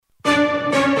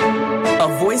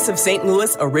Voice of St.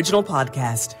 Louis original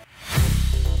podcast.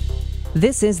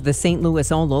 This is the St.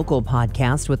 Louis All Local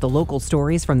podcast with the local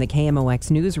stories from the KMOX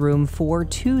newsroom for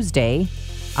Tuesday,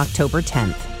 October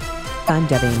 10th. I'm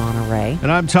Debbie Monterey.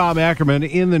 And I'm Tom Ackerman.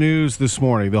 In the news this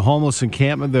morning, the homeless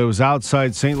encampment that was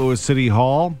outside St. Louis City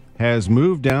Hall has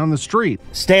moved down the street.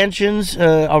 Stanchions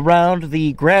around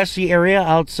the grassy area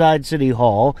outside City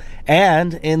Hall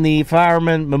and in the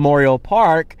Fireman Memorial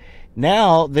Park.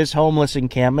 Now this homeless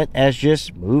encampment has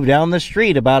just moved down the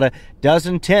street. About a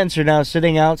dozen tents are now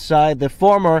sitting outside the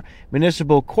former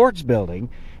municipal courts building.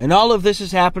 And all of this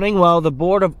is happening while the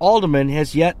Board of Aldermen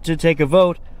has yet to take a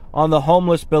vote on the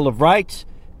Homeless Bill of Rights.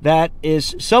 That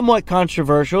is somewhat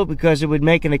controversial because it would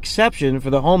make an exception for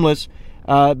the homeless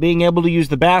being able to use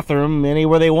the bathroom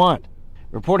anywhere they want.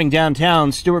 Reporting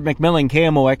downtown, Stuart McMillan,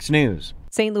 KMOX News.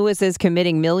 St. Louis is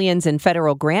committing millions in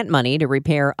federal grant money to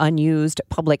repair unused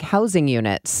public housing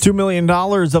units. $2 million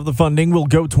of the funding will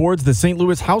go towards the St.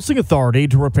 Louis Housing Authority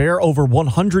to repair over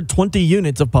 120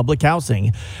 units of public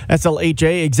housing.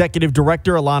 SLHA Executive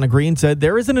Director Alana Green said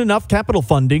there isn't enough capital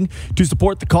funding to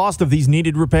support the cost of these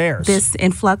needed repairs. This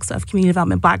influx of community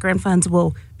development block grant funds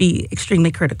will be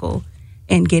extremely critical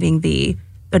in getting the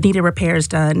needed repairs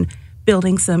done,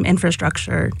 building some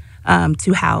infrastructure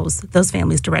to house those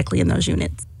families directly in those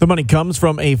units. The money comes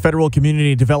from a federal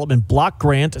community development block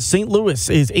grant. St. Louis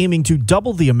is aiming to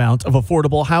double the amount of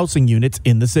affordable housing units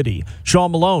in the city.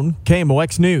 Sean Malone,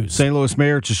 KMOX News. St. Louis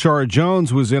Mayor Tashara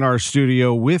Jones was in our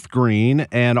studio with Green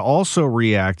and also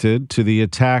reacted to the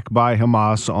attack by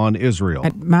Hamas on Israel.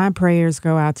 My prayers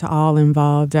go out to all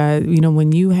involved.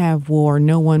 When you have war,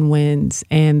 no one wins,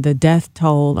 and the death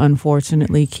toll,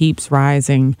 unfortunately, keeps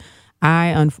rising.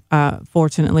 I,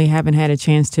 unfortunately, haven't had a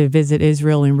chance to visit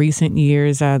Israel in recent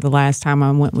years. The last time I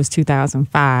went was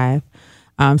 2005.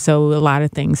 So a lot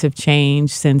of things have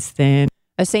changed since then.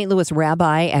 A St. Louis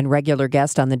rabbi and regular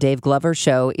guest on the Dave Glover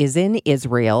Show is in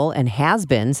Israel and has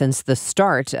been since the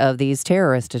start of these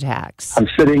terrorist attacks. I'm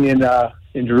sitting in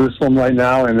Jerusalem right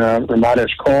now in Ramat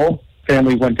Eshkol.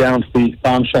 Family went down to the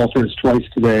bomb shelters twice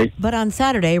today. But on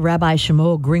Saturday, Rabbi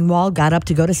Shmuel Greenwald got up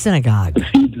to go to synagogue. The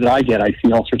feeds that I get, I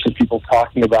see all sorts of people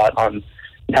talking about on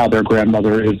how their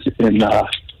grandmother is in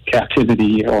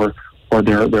captivity or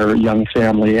their young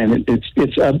family, and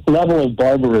it's a level of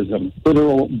barbarism,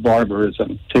 literal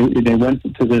barbarism. They went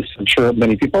to this, I'm sure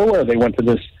many people are aware, they went to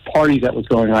this party that was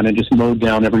going on and just mowed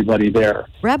down everybody there.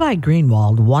 Rabbi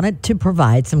Greenwald wanted to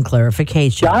provide some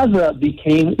clarification. Gaza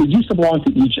it used to belong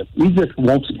to Egypt. Egypt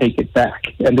won't take it back,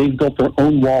 and they've built their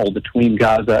own wall between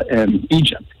Gaza and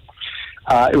Egypt.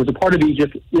 It was a part of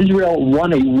Egypt. Israel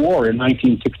won a war in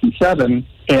 1967,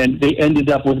 and they ended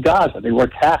up with Gaza. They were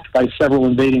attacked by several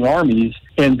invading armies,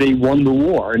 and they won the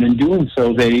war. And in doing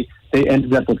so, they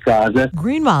ended up with Gaza.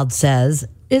 Greenwald says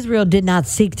Israel did not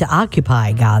seek to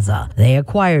occupy Gaza. They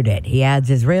acquired it. He adds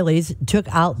Israelis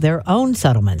took out their own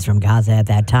settlements from Gaza at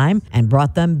that time and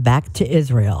brought them back to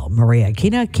Israel. Maria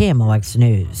Kina, KMOX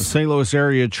News. The St. Louis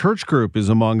area church group is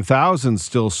among thousands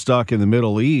still stuck in the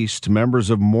Middle East. Members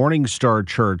of Morning Star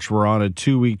Church were on a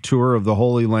 2-week tour of the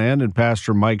Holy Land, and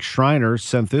Pastor Mike Schreiner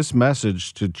sent this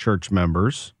message to church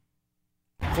members.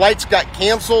 Flights got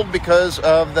canceled because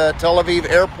of the Tel Aviv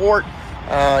airport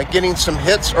getting some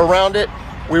hits around it.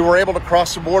 We were able to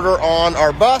cross the border on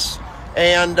our bus,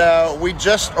 and we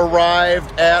just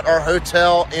arrived at our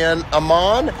hotel in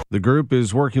Amman. The group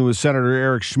is working with Senator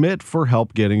Eric Schmidt for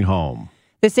help getting home.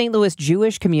 The St. Louis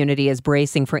Jewish community is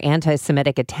bracing for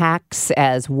anti-Semitic attacks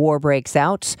as war breaks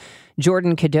out.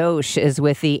 Jordan Kadosh is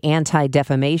with the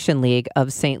Anti-Defamation League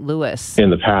of St. Louis. In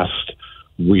the past,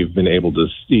 we've been able to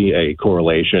see a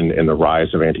correlation in the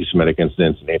rise of anti-Semitic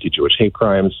incidents and anti-Jewish hate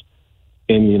crimes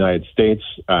in the United States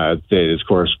that is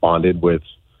corresponded with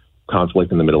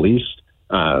conflict in the Middle East,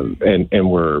 and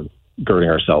we're girding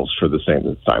ourselves for the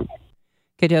same time.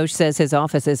 Kadosh says his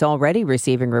office is already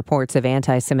receiving reports of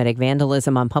anti-Semitic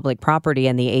vandalism on public property,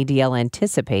 and the ADL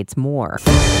anticipates more.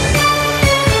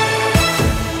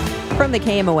 From the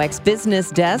KMOX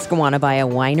Business Desk, want to buy a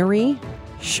winery?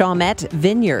 Chalmette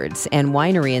Vineyards and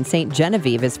Winery in St.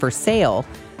 Genevieve is for sale.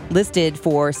 Listed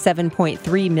for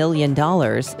 $7.3 million,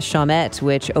 Chalmette,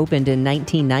 which opened in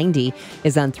 1990,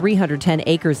 is on 310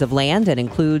 acres of land and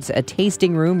includes a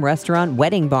tasting room, restaurant,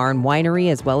 wedding barn, winery,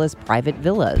 as well as private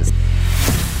villas.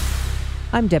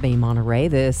 I'm Debbie Monterey.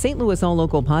 The St. Louis All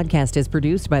Local podcast is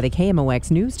produced by the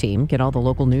KMOX News Team. Get all the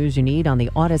local news you need on the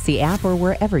Odyssey app or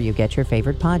wherever you get your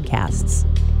favorite podcasts.